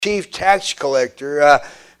chief tax collector.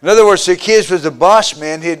 In other words, Zacchaeus was the boss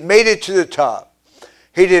man. He had made it to the top.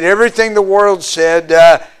 He did everything the world said,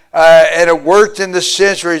 and it worked in the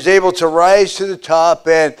sense where he's able to rise to the top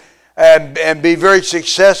and be very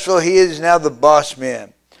successful. He is now the boss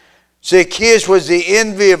man. Zacchaeus was the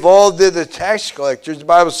envy of all the other tax collectors. The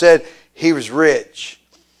Bible said he was rich.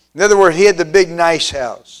 In other words, he had the big nice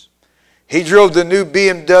house. He drove the new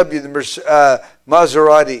BMW, the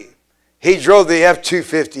Maserati. He drove the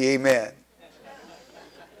F-250, amen.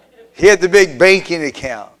 He had the big banking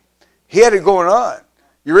account. He had it going on.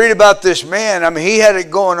 You read about this man, I mean, he had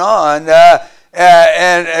it going on.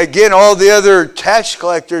 And again, all the other tax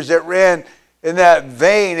collectors that ran in that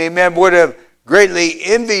vein, amen, would have greatly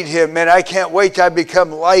envied him. Man, I can't wait till I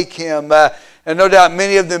become like him. And no doubt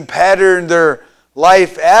many of them patterned their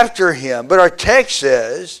life after him. But our text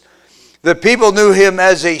says the people knew him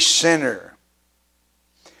as a sinner.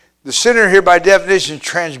 The sinner here by definition,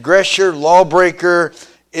 transgressor, lawbreaker,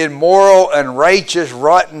 immoral, unrighteous,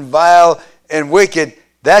 rotten, vile, and wicked.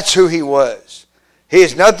 That's who he was. He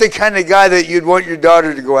is not the kind of guy that you'd want your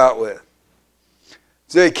daughter to go out with.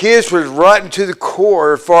 Zacchaeus was rotten to the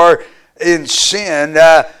core, far in sin.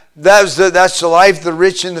 That's the life of the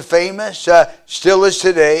rich and the famous. Still is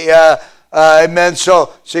today. Amen.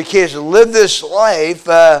 So Zacchaeus lived this life.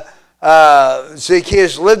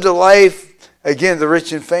 Zacchaeus lived a life, again, the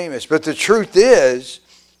rich and famous. But the truth is,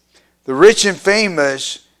 the rich and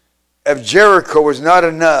famous of Jericho was not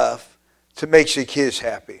enough to make Zacchaeus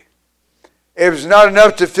happy. It was not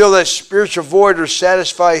enough to fill that spiritual void or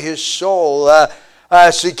satisfy his soul.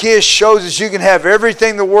 Zacchaeus shows us you can have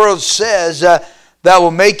everything the world says that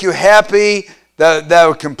will make you happy, that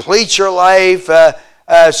will complete your life.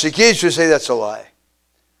 Zacchaeus would say that's a lie.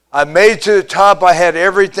 I made it to the top. I had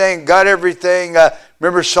everything, got everything.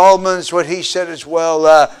 Remember Solomon's what he said as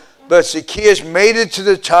well. But Zacchaeus made it to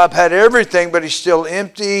the top, had everything, but he's still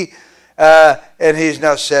empty, and he's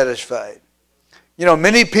not satisfied. You know,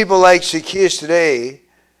 many people like Zacchaeus today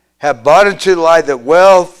have bought into the lie that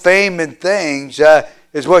wealth, fame, and things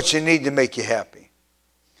is what you need to make you happy.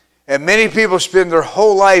 And many people spend their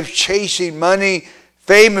whole life chasing money,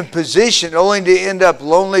 fame, and position only to end up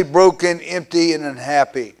lonely, broken, empty, and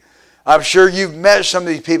unhappy. I'm sure you've met some of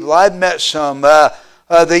these people. I've met some.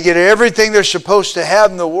 They get everything they're supposed to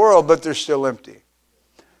have in the world, but they're still empty.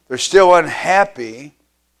 They're still unhappy.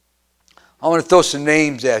 I want to throw some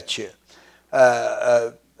names at you.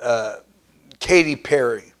 Katy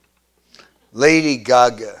Perry, Lady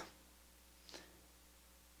Gaga,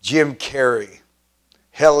 Jim Carrey,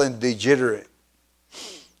 Helen DeGeneres,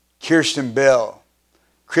 Kirsten Bell,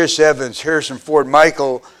 Chris Evans, Harrison Ford,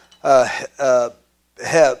 Michael Peps,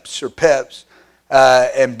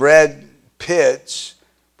 and Brad Pitt,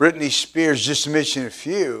 Britney Spears, just to mention a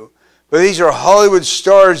few. But these are Hollywood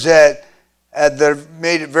stars that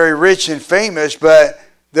made it very rich and famous, but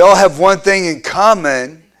they all have one thing in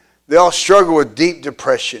common. They all struggle with deep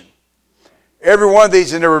depression. Every one of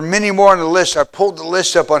these, and there were many more on the list. I pulled the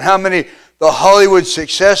list up on how many the Hollywood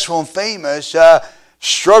successful and famous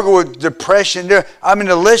struggle with depression.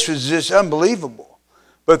 The list was just unbelievable.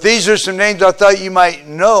 But these are some names I thought you might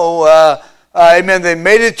know. Amen. They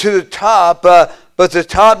made it to the top, but the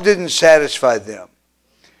top didn't satisfy them.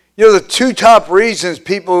 You know, the two top reasons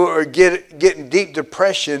people are getting deep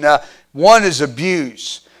depression, one is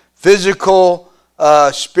abuse, physical,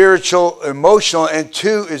 spiritual, emotional, and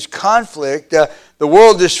two is conflict. The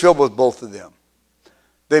world is filled with both of them.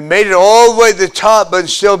 They made it all the way to the top, but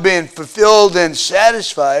still being fulfilled and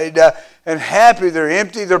satisfied and happy. They're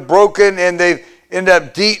empty, they're broken, and they end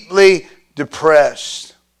up deeply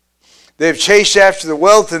depressed. They've chased after the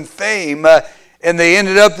wealth and fame, and they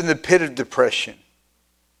ended up in the pit of depression.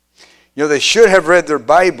 You know, they should have read their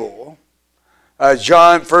Bible. 1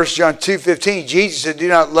 John 2:15, Jesus said, do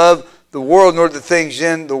not love the world nor the things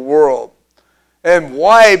in the world. And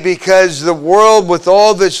why? Because the world with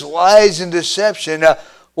all of its lies and deception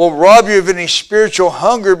will rob you of any spiritual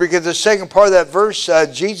hunger, because the second part of that verse,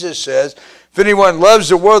 Jesus says, if anyone loves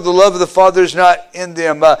the world, the love of the Father is not in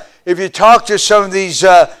them. If you talk to some of these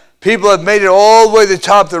people who have made it all the way to the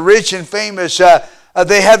top, the rich and famous,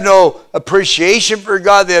 they have no appreciation for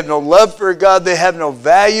God. They have no love for God. They have no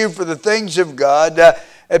value for the things of God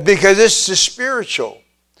because it's the spiritual.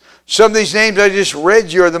 Some of these names I just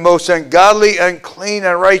read you are the most ungodly, unclean,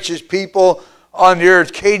 unrighteous people on the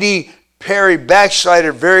earth. Katy Perry,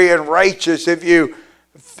 backslider, very unrighteous. If you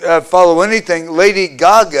follow anything, Lady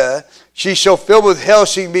Gaga, she's so filled with hell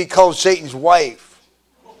she can be called Satan's wife.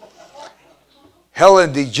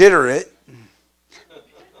 Helen DeGeneres,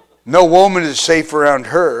 no woman is safe around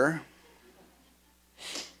her.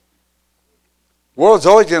 world's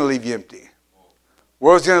always going to leave you empty. The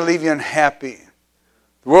world's going to leave you unhappy.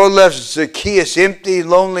 The world left Zacchaeus empty,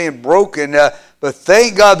 lonely, and broken. But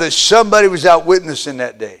thank God that somebody was out witnessing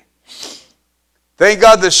that day. Thank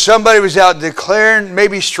God that somebody was out declaring,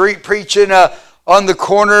 maybe street preaching on the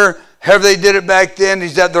corner, however they did it back then.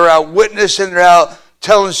 They're out witnessing, they're out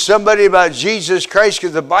telling somebody about Jesus Christ,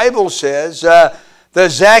 because the Bible says that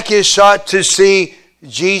Zacchaeus sought to see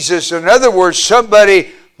Jesus. In other words,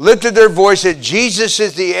 somebody lifted their voice that Jesus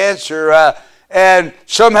is the answer, and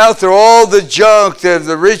somehow through all the junk,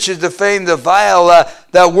 the riches, the fame, the vile,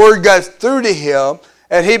 that word got through to him,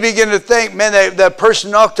 and he began to think, man, that person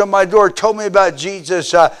knocked on my door, told me about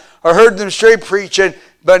Jesus. I heard them straight preaching,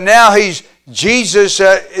 but now Jesus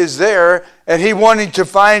is there, and he wanting to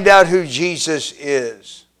find out who Jesus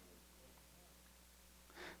is.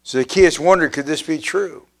 Zacchaeus wondered, could this be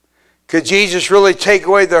true? Could Jesus really take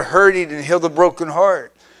away the hurting and heal the broken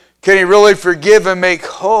heart? Can he really forgive and make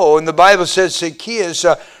whole? And the Bible says Zacchaeus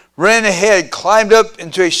ran ahead, climbed up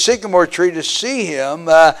into a sycamore tree to see him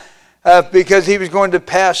because he was going to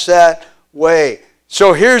pass that way.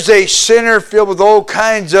 So here's a sinner filled with all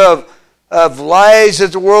kinds of lies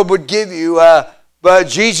that the world would give you. But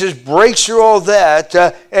Jesus breaks through all that,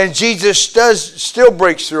 and Jesus still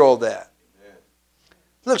breaks through all that. Amen.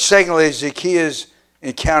 Look, secondly, at Zacchaeus'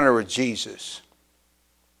 encounter with Jesus.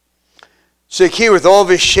 Zacchaeus, with all of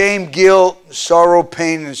his shame, guilt, sorrow,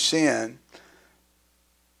 pain, and sin,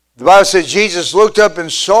 the Bible says Jesus looked up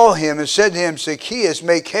and saw him and said to him, Zacchaeus,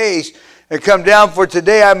 make haste and come down, for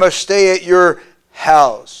today I must stay at your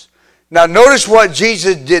house. Now notice what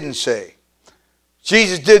Jesus didn't say.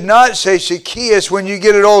 Jesus did not say, Zacchaeus, when you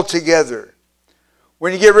get it all together,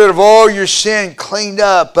 when you get rid of all your sin cleaned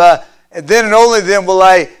up, and then and only then will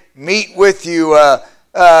I meet with you.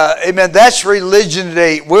 Amen. That's religion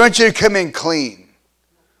today. We want you to come in clean.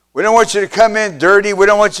 We don't want you to come in dirty. We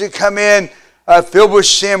don't want you to come in filled with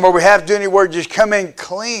sin where we have to do any work. Just come in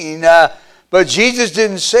clean. But Jesus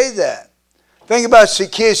didn't say that. Think about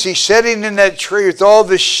Zacchaeus. He's sitting in that tree with all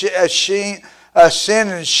the sin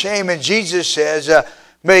and shame. And Jesus says,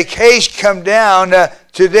 make haste, come down.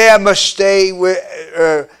 Today I must stay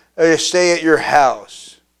at your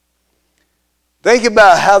house. Think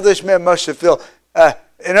about how this man must have felt.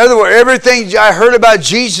 In other words, everything I heard about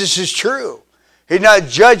Jesus is true. He's not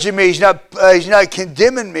judging me. He's not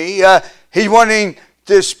condemning me. He's wanting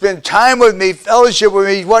to spend time with me, fellowship with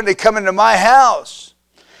me. He's wanting to come into my house.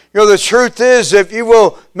 You know, the truth is, if you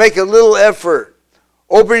will make a little effort,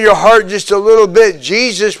 open your heart just a little bit,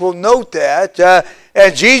 Jesus will note that,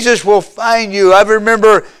 and Jesus will find you. I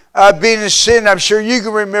remember being in sin. I'm sure you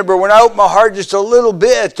can remember when I opened my heart just a little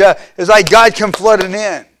bit, it's like God come flooding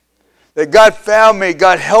in. That God found me,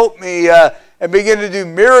 God helped me, and began to do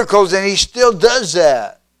miracles, and He still does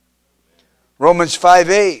that. Romans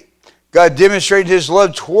 5:8. God demonstrated His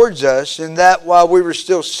love towards us in that while we were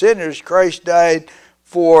still sinners, Christ died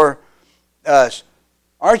for us.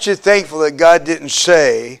 Aren't you thankful that God didn't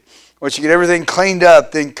say, once you get everything cleaned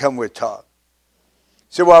up, then come with talk?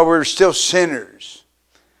 So while we were still sinners,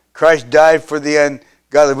 Christ died for the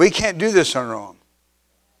ungodly. We can't do this on our own.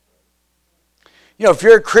 You know, if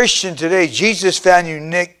you're a Christian today, Jesus found you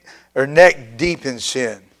neck deep in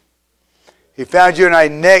sin. He found you and I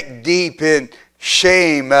neck deep in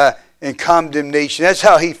shame and condemnation. That's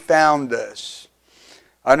how He found us.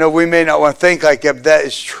 I know we may not want to think like that, but that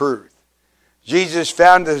is truth. Jesus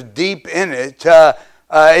found us deep in it.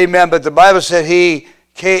 Amen. But the Bible said He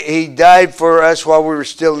died for us while we were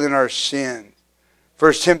still in our sin.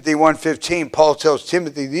 1 Timothy 1:15, Paul tells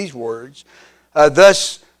Timothy these words,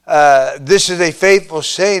 Thus, this is a faithful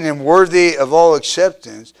saying and worthy of all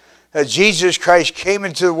acceptance, that Jesus Christ came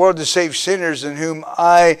into the world to save sinners, in whom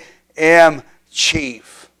I am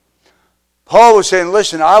chief. Paul was saying,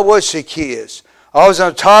 listen, I was Zacchaeus. I was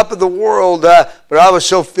on top of the world, but I was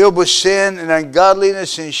so filled with sin and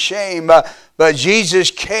ungodliness and shame. But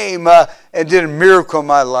Jesus came and did a miracle in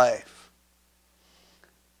my life.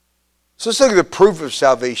 So let's look at the proof of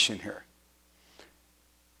salvation here.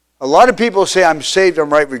 A lot of people say, I'm saved,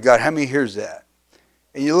 I'm right with God. How many hears that?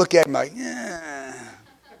 And you look at them like,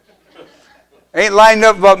 ain't lined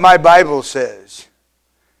up what my Bible says.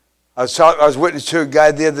 I was witness to a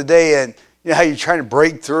guy the other day, and you know how you're trying to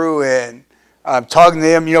break through, and I'm talking to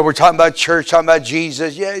him, you know, we're talking about church, talking about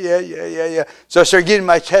Jesus. Yeah. So I started getting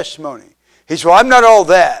my testimony. He said, well, I'm not all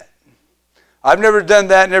that. I've never done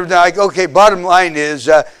that, never done. Like, okay, bottom line is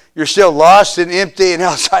you're still lost and empty and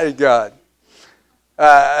outside of God.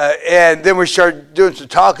 And then we started doing some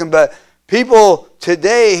talking, but people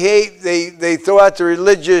today they throw out the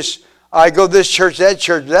religious, I go this church, that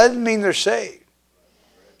church. That doesn't mean they're saved.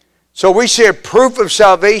 So we see a proof of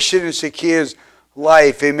salvation in Zacchaeus'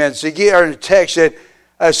 life. Amen. Zacchaeus, in the text that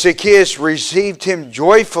Zacchaeus received him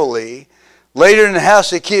joyfully. Later in the house,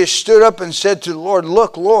 Zacchaeus stood up and said to the Lord,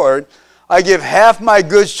 "Look, Lord, I give half my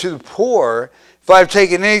goods to the poor. If I have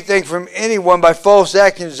taken anything from anyone by false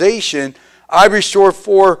accusation, I restore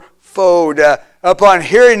fourfold." Upon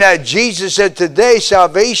hearing that, Jesus said, today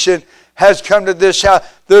salvation has come to this house.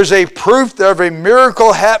 There's a proof of a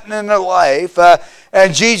miracle happening in the life.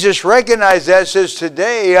 And Jesus recognized that, says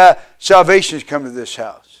today salvation has come to this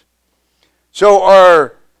house. So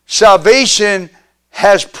our salvation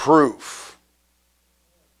has proof.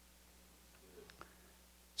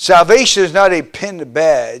 Salvation is not a pinned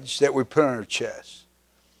badge that we put on our chest.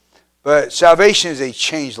 But salvation is a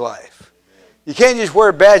changed life. You can't just wear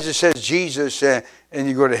a badge that says Jesus and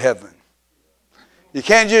you go to heaven. You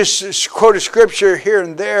can't just quote a scripture here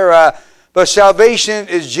and there. But salvation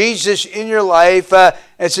is Jesus in your life.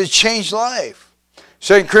 It's a changed life.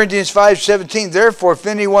 2 Corinthians 5:17, therefore, if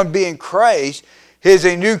anyone be in Christ, he is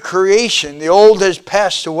a new creation. The old has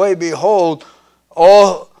passed away. Behold,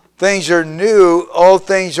 all things are new. All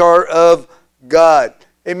things are of God.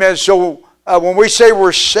 Amen. So when we say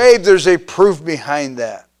we're saved, there's a proof behind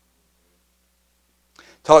that.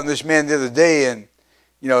 Talking to this man the other day, and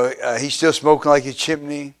he's still smoking like a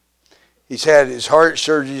chimney. He's had his heart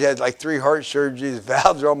surgery. He's had like 3 heart surgeries. His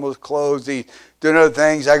valves are almost closed. He's doing other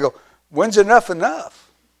things. I go, when's enough?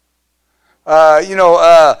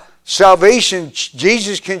 Salvation,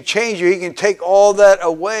 Jesus can change you. He can take all that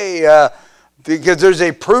away because there's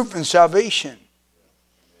a proof in salvation.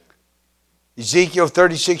 Ezekiel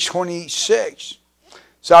 36:26.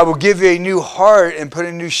 So I will give you a new heart and put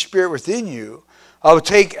a new spirit within you. I will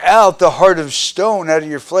take out the heart of stone out of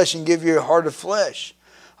your flesh and give you a heart of flesh.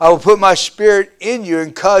 I will put my spirit in you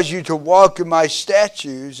and cause you to walk in my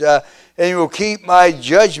statutes, and you will keep my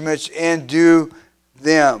judgments and do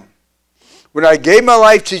them. When I gave my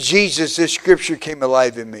life to Jesus, this scripture came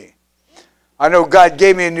alive in me. I know God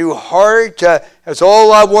gave me a new heart. That's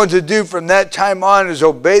all I wanted to do from that time on is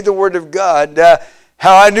obey the word of God.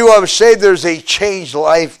 How I knew I was saved, there's a changed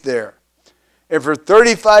life there. And for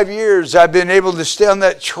 35 years, I've been able to stay on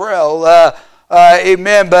that trail.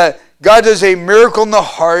 Amen. But God does a miracle in the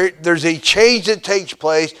heart. There's a change that takes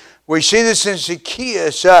place. We see this in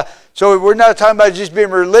Zacchaeus. So we're not talking about just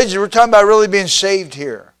being religious. We're talking about really being saved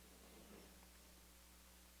here.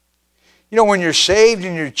 When you're saved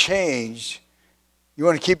and you're changed, you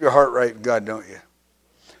want to keep your heart right with God, don't you?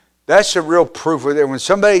 That's the real proof of it. When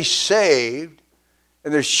somebody's saved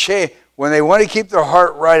and there's change, when they want to keep their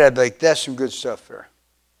heart right, I'd be like, that's some good stuff there.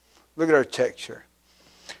 Look at our text here.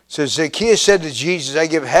 It says, Zacchaeus said to Jesus, I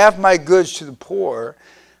give half my goods to the poor.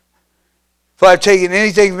 If I've taken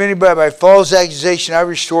anything from anybody by false accusation, I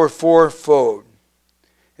restore fourfold.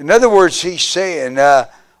 In other words, he's saying, I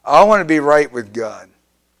want to be right with God.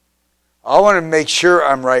 I want to make sure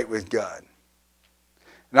I'm right with God.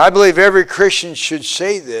 And I believe every Christian should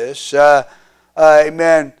say this.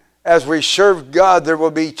 Amen. As we serve God, there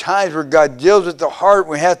will be times where God deals with the heart.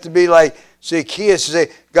 We have to be like Zacchaeus and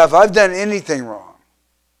say, God, if I've done anything wrong,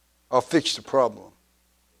 I'll fix the problem.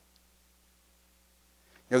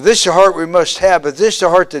 This is the heart we must have, but this is the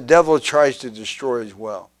heart the devil tries to destroy as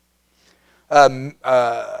well.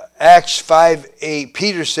 Acts 5:8,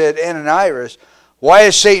 Peter said, Ananias, why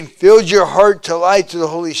has Satan filled your heart to lie to the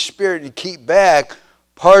Holy Spirit and keep back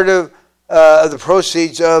part of the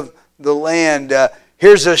proceeds of the land?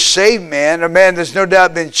 Here's a saved man, a man that's no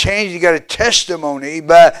doubt been changed. He got a testimony,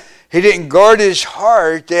 but he didn't guard his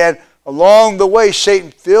heart. And along the way, Satan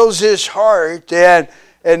fills his heart. And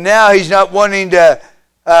now he's not wanting to,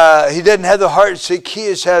 he doesn't have the heart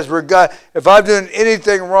Zacchaeus has where God, if I've done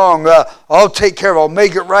anything wrong, I'll take care of it. I'll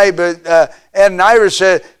make it right. But Ananias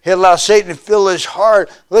said he allowed Satan to fill his heart.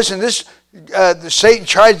 Listen, Satan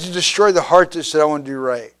tried to destroy the heart that said, I want to do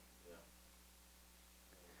right.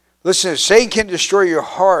 Listen, if Satan can destroy your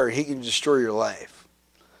heart, he can destroy your life.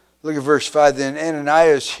 Look at verse 5. Then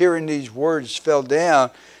Ananias, hearing these words, fell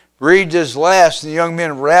down, breathed his last, and the young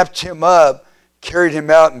men wrapped him up, carried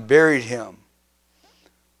him out, and buried him.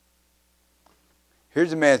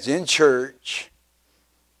 Here's a man that's in church,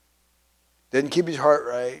 didn't keep his heart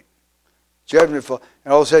right, judgment full,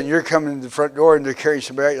 and all of a sudden you're coming to the front door and they're carrying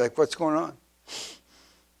somebody out. You're like, what's going on?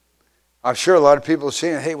 I'm sure a lot of people are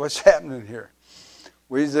saying, hey, what's happening here?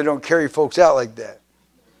 We usually don't carry folks out like that.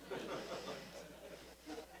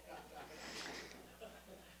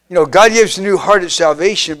 God gives a new heart at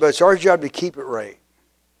salvation, but it's our job to keep it right.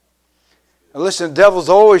 And listen, the devil's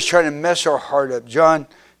always trying to mess our heart up. John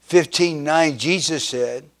 15:9, Jesus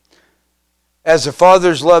said, As the Father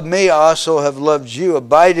has loved me, I also have loved you.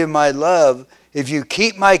 Abide in my love. If you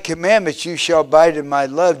keep my commandments, you shall abide in my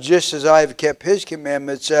love, just as I have kept his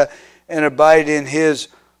commandments and abide in his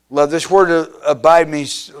love. This word abide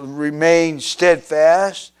means remain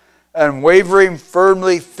steadfast, unwavering,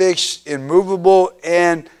 firmly fixed, immovable,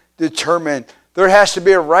 and determined. There has to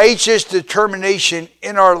be a righteous determination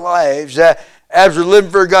in our lives that as we're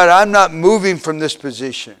living for God, I'm not moving from this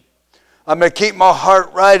position. I'm going to keep my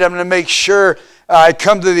heart right. I'm going to make sure I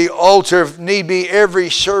come to the altar if need be every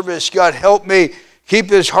service. God, help me keep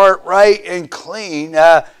this heart right and clean.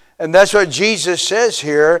 And that's what Jesus says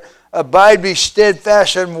here. Abide, be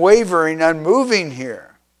steadfast, unwavering, unmoving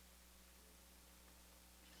here.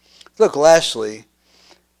 Look, lastly,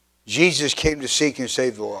 Jesus came to seek and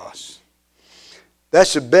save the lost.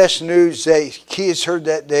 That's the best news that kids heard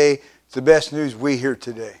that day. It's the best news we hear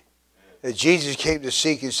today. That Jesus came to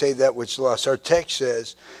seek and save that which is lost. Our text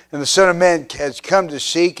says, and the Son of Man has come to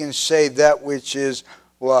seek and save that which is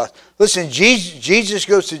lost. Listen, Jesus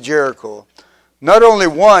goes to Jericho not only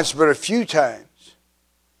once, but a few times.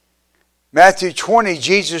 Matthew 20,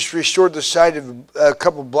 Jesus restored the sight of a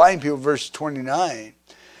couple of blind people, verse 29.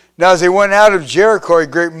 Now as they went out of Jericho, a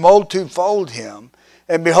great multitude followed him.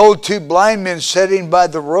 And behold, two blind men sitting by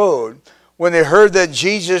the road, when they heard that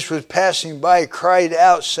Jesus was passing by, cried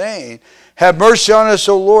out, saying, Have mercy on us,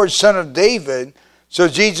 O Lord, Son of David. So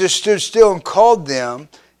Jesus stood still and called them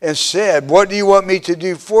and said, What do you want me to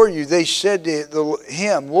do for you? They said to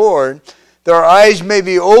him, Lord, that our eyes may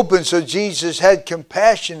be opened. So Jesus had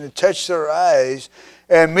compassion and touched their eyes.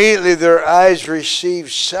 And immediately their eyes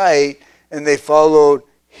received sight, and they followed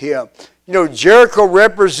him. You know, Jericho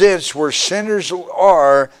represents where sinners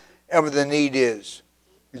are and where the need is.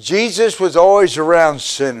 Jesus was always around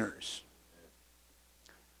sinners.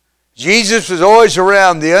 Jesus was always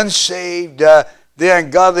around the unsaved, the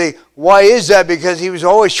ungodly. Why is that? Because he was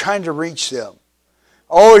always trying to reach them.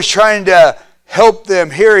 Always trying to help them.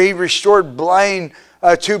 Here he restored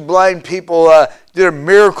two blind people, did a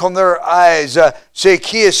miracle in their eyes.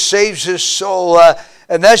 Zacchaeus saves his soul.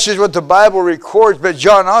 And that's just what the Bible records. But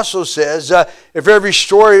John also says, if every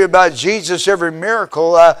story about Jesus, every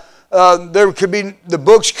miracle, the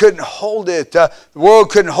books couldn't hold it. The world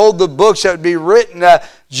couldn't hold the books that would be written.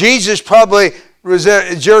 Jesus probably was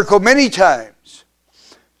at Jericho many times.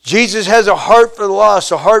 Jesus has a heart for the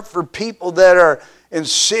lost, a heart for people that are in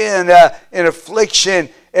sin, in affliction.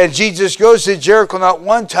 And Jesus goes to Jericho not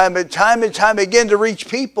one time, but time and time again to reach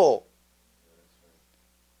people.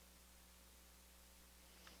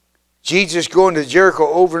 Jesus going to Jericho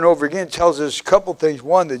over and over again tells us a couple things.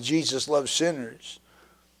 One, that Jesus loves sinners.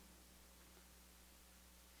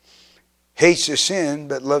 Hates the sin,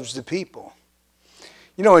 but loves the people.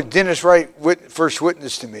 You know, when Dennis Wright first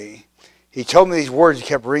witnessed to me, he told me these words that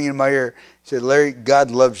kept ringing in my ear. He said, Larry, God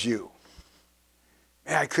loves you.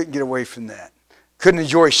 Man, I couldn't get away from that. Couldn't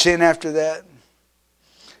enjoy sin after that.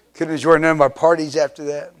 Couldn't enjoy none of my parties after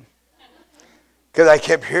that. Because I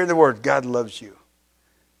kept hearing the word, God loves you.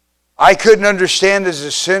 I couldn't understand as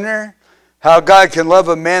a sinner how God can love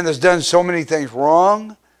a man that's done so many things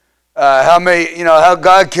wrong. How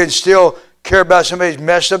God can still care about somebody who's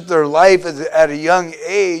messed up their life at a young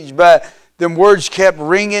age. But them words kept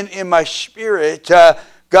ringing in my spirit.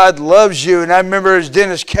 God loves you. And I remember as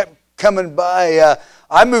Dennis kept coming by,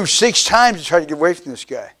 I moved 6 times to try to get away from this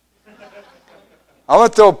guy. I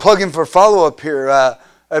want to throw a plug in for follow-up here.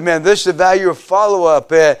 This is the value of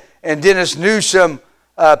follow-up. And Dennis knew some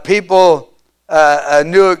people,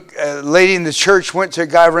 knew a lady in the church went to a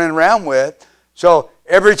guy I ran around with. So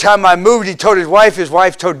every time I moved, he told his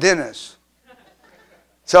wife told Dennis.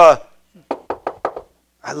 So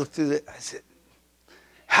I looked through it. I said,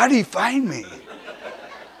 how do you find me?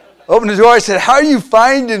 Opened the door. I said, how are you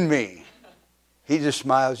finding me? He just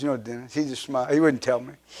smiles. You know, Dennis. He just smiled. He wouldn't tell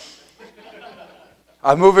me.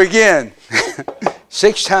 I move again.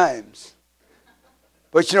 6 times.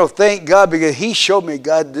 But, thank God, because he showed me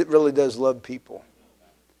God really does love people.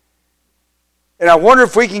 And I wonder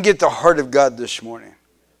if we can get the heart of God this morning.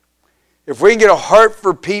 If we can get a heart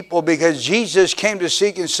for people, because Jesus came to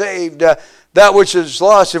seek and save that which is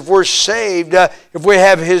lost. If we're saved, if we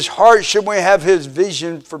have his heart, should we have his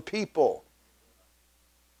vision for people?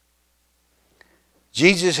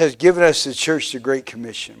 Jesus has given us the church the Great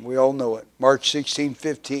Commission. We all know it. Mark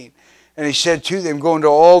 16:15. And he said to them, go into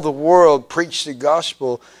all the world, preach the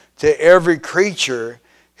gospel to every creature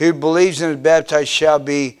who believes and is baptized shall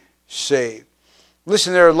be saved.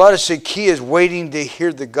 Listen, there are a lot of Zacchaeus waiting to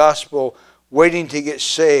hear the gospel, waiting to get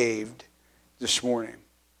saved this morning.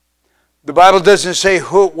 The Bible doesn't say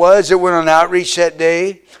who it was that went on outreach that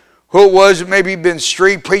day, who it was that maybe been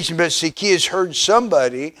street preaching, but Zacchaeus heard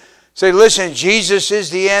somebody say, listen, Jesus is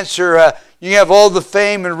the answer. You can have all the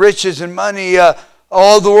fame and riches and money.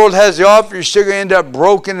 All the world has to offer. You're still going to end up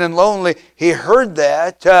broken and lonely. He heard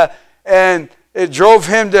that, and it drove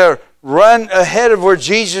him to run ahead of where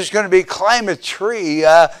Jesus is going to be, climb a tree,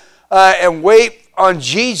 and wait on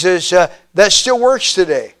Jesus. That still works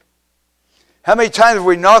today. How many times have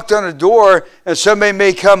we knocked on a door and somebody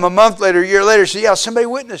may come a month later, a year later, and say, yeah, somebody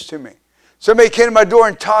witnessed to me. Somebody came to my door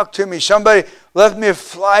and talked to me. Somebody left me a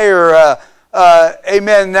flyer.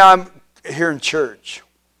 Amen. Now I'm here in church.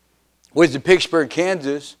 Was in Pittsburgh,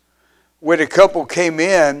 Kansas, when a couple came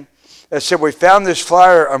in and said, we found this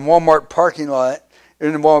flyer on Walmart parking lot.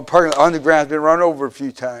 In the Walmart parking lot, on the ground, it's been run over a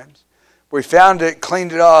few times. We found it,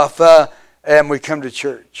 cleaned it off, and we come to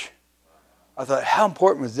church. I thought, how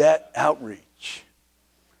important was that outreach?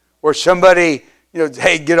 Or somebody,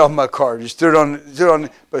 hey, get off my car. Just threw it on.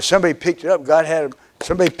 But somebody picked it up. God had them.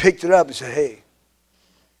 Somebody picked it up and said, hey,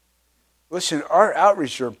 listen, our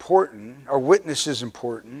outreach are important. Our witness is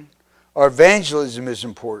important. Our evangelism is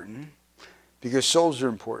important because souls are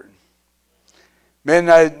important. Man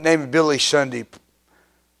named Billy Sunday,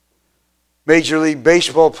 Major League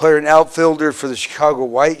Baseball player and outfielder for the Chicago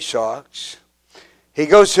White Sox. He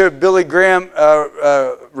goes to a Billy Graham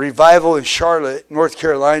revival in Charlotte, North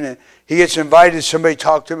Carolina. He gets invited. Somebody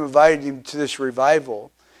talked to him, invited him to this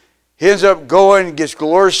revival. He ends up going and gets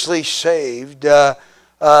gloriously saved.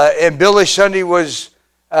 And Billy Sunday was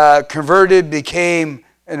converted, became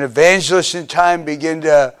an evangelist in time, began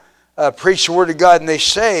to preach the Word of God. And they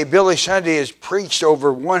say Billy Sunday has preached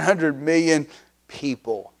over 100 million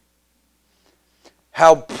people.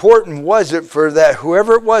 How important was it for that,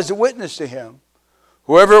 whoever it was that witnessed to him,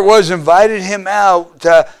 whoever it was invited him out,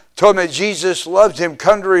 told him that Jesus loved him,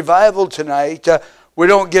 come to revival tonight. We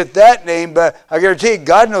don't get that name, but I guarantee you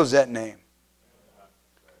God knows that name.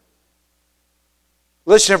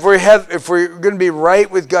 Listen, if we're going to be right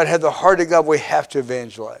with God, have the heart of God, we have to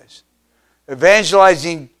evangelize.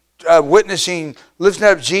 Evangelizing, witnessing, lifting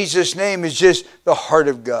up Jesus' name is just the heart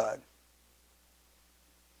of God.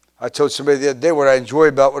 I told somebody the other day what I enjoy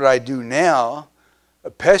about what I do now,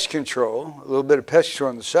 pest control, a little bit of pest control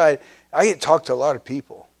on the side. I get to talk to a lot of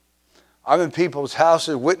people. I'm in people's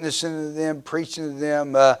houses, witnessing to them, preaching to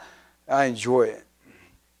them. I enjoy it.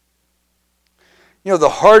 The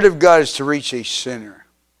heart of God is to reach a sinner.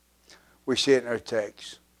 We see it in our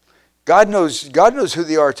text. God knows who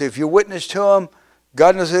they are. If you witness to them,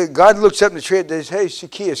 God knows it. God looks up in the tree and says, hey,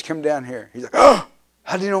 Zacchaeus, come down here. He's like, oh,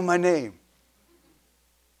 how do you know my name?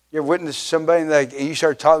 You ever witness to somebody and you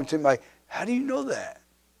start talking to him like, how do you know that?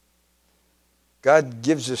 God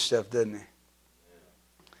gives us stuff, doesn't he?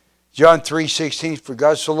 John 3:16, for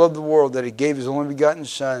God so loved the world that he gave his only begotten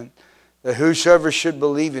Son, that whosoever should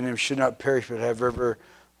believe in him should not perish but have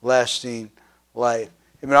everlasting life.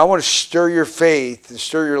 I want to stir your faith and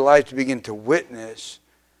stir your life to begin to witness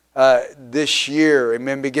this year.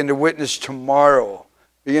 Amen. Begin to witness tomorrow.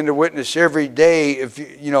 Begin to witness every day. If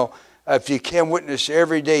you can witness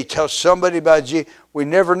every day, tell somebody about Jesus. We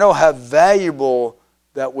never know how valuable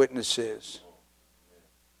that witness is.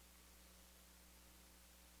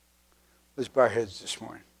 Let's bow our heads this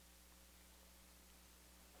morning.